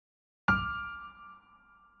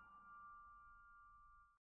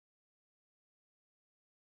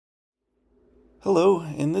Hello,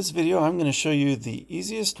 in this video I'm going to show you the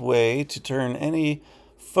easiest way to turn any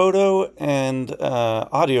photo and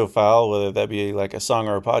audio file, whether that be like a song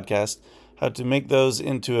or a podcast, how to make those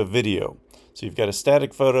into a video. So you've got a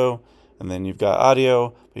static photo and then you've got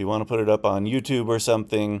audio, but you want to put it up on YouTube or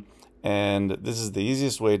something, and this is the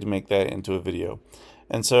easiest way to make that into a video.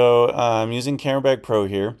 And so I'm using CameraBag Pro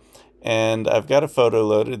here, and I've got a photo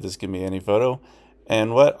loaded. This can be any photo.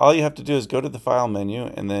 And all you have to do is go to the file menu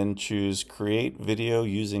and then choose create video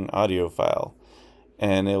using audio file.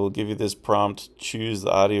 And it will give you this prompt, choose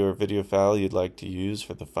the audio or video file you'd like to use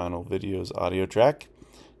for the final video's audio track.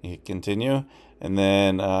 You hit continue, and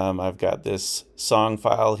then I've got this song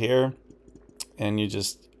file here, and you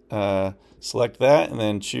just select that and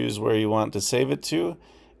then choose where you want to save it to,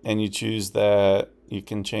 and you choose that you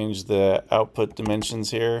can change the output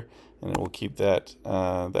dimensions here, and it will keep that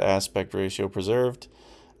the aspect ratio preserved.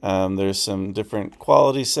 There's some different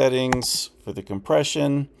quality settings for the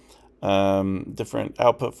compression, different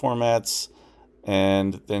output formats,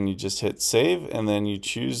 and then you just hit save, and then you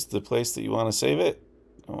choose the place that you want to save it.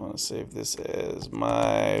 I want to save this as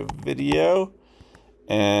my video,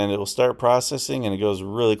 and it will start processing, and it goes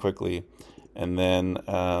really quickly. And then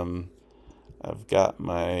I've got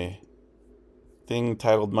my thing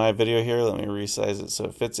titled my video here. Let me resize it so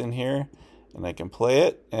it fits in here, and I can play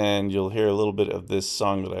it, and you'll hear a little bit of this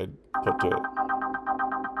song that I put to it.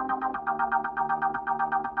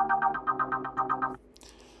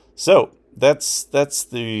 So that's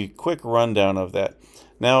the quick rundown of that.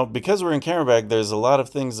 Now, because we're in CameraBag, there's a lot of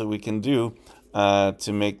things that we can do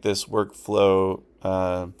to make this workflow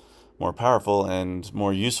more powerful and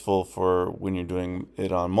more useful for when you're doing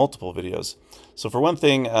it on multiple videos. So for one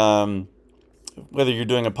thing, whether you're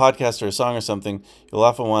doing a podcast or a song or something, you'll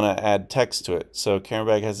often want to add text to it. So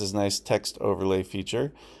CameraBag has this nice text overlay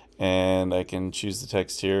feature, and I can choose the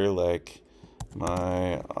text here like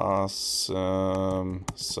my awesome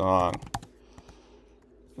song.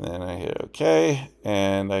 Then I hit OK,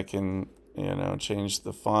 and I can change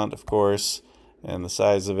the font, of course, and the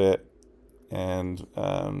size of it. And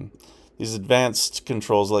these advanced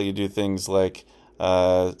controls let you do things like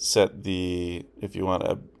set if you want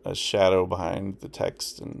a shadow behind the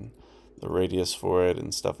text and the radius for it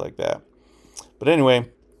and stuff like that. But anyway,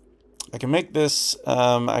 I can make this,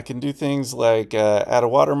 I can do things like add a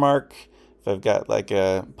watermark if I've got like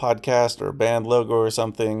a podcast or a band logo or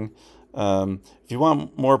something. If you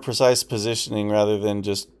want more precise positioning rather than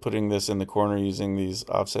just putting this in the corner using these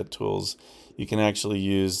offset tools, you can actually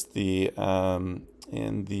use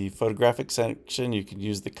in the photographic section, you can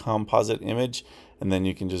use the composite image, and then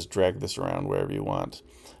you can just drag this around wherever you want.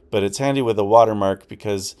 But it's handy with a watermark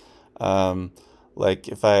because like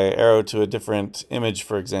if I arrow to a different image,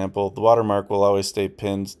 for example, the watermark will always stay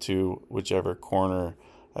pinned to whichever corner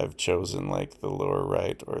I've chosen, like the lower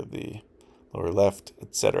right or the lower left,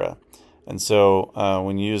 etc. And so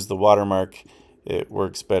when you use the watermark, it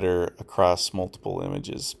works better across multiple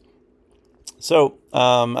images. So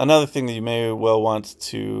another thing that you may well want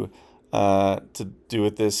to do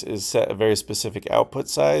with this is set a very specific output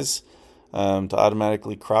size to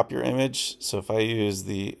automatically crop your image. So if I use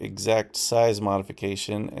the exact size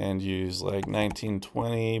modification and use like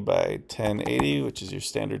 1920 by 1080, which is your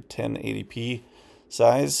standard 1080p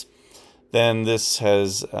size, then this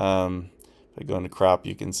has, if I go into crop,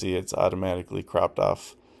 you can see it's automatically cropped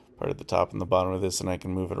off part of the top and the bottom of this, and I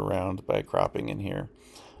can move it around by cropping in here.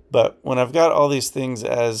 But when I've got all these things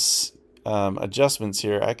as adjustments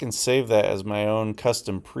here, I can save that as my own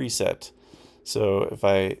custom preset. So if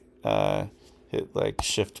I hit like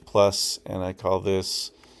Shift plus and I call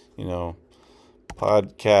this,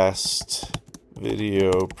 podcast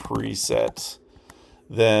video preset,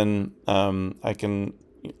 then I can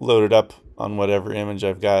load it up on whatever image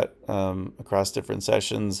I've got across different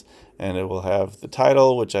sessions, and it will have the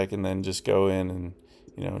title, which I can then just go in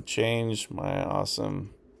and change my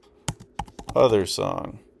awesome other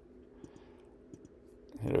song.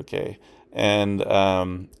 Hit OK, and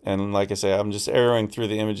like I say, I'm just arrowing through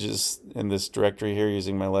the images in this directory here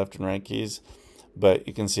using my left and right keys, but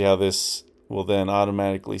you can see how this will then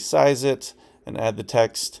automatically size it and add the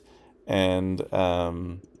text and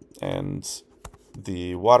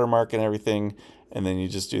the watermark and everything, and then you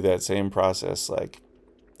just do that same process, like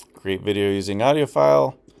create video using audio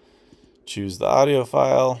file, choose the audio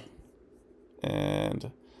file,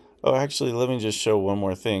 and oh, actually, let me just show one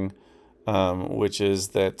more thing, which is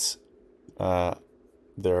that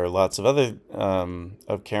there are lots of other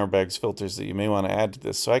of CameraBag's filters that you may want to add to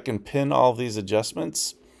this. So I can pin all these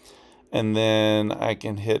adjustments, and then I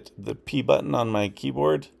can hit the P button on my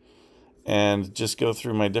keyboard and just go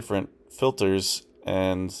through my different filters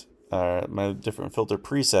and my different filter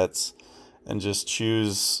presets and just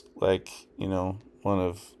choose, like, you know, one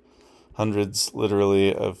of hundreds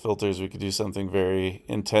literally of filters. We could do something very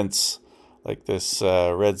intense like this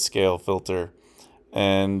red scale filter,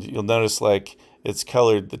 and you'll notice like it's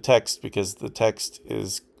colored the text because the text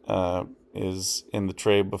is in the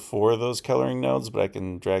tray before those coloring nodes, but I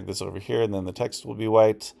can drag this over here and then the text will be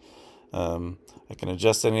white. I can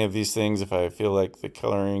adjust any of these things if I feel like the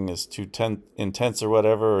coloring is too intense or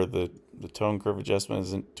whatever, or the tone curve adjustment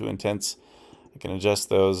isn't too intense. I can adjust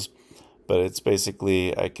those, but it's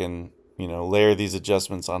basically, I can, you know, layer these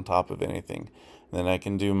adjustments on top of anything. And then I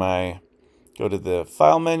can do go to the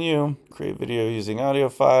file menu, create video using audio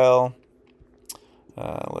file.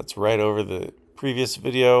 Let's write over the previous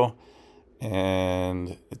video,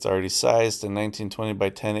 and it's already sized to 1920 by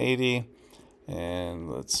 1080, and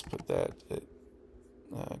let's put that at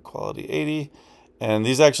quality 80. And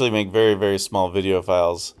these actually make very, very small video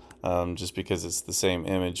files, just because it's the same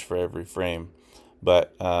image for every frame.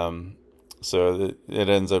 But so it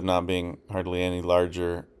ends up not being hardly any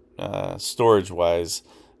larger storage wise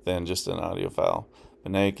than just an audio file.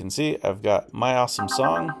 But now you can see I've got my awesome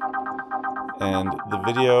song, and the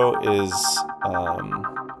video is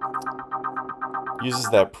uses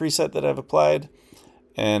that preset that I've applied.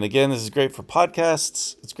 And again, this is great for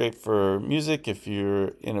podcasts. It's great for music if you're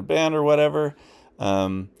in a band or whatever.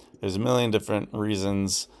 There's a million different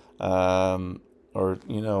reasons, or,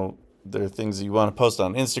 you know, there are things that you want to post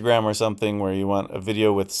on Instagram or something where you want a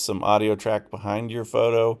video with some audio track behind your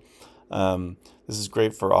photo. This is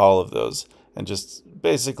great for all of those, and just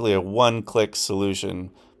basically a one-click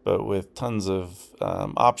solution, but with tons of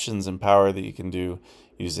options and power that you can do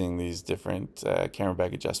using these different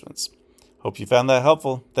CameraBag adjustments. Hope you found that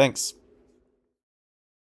helpful. Thanks.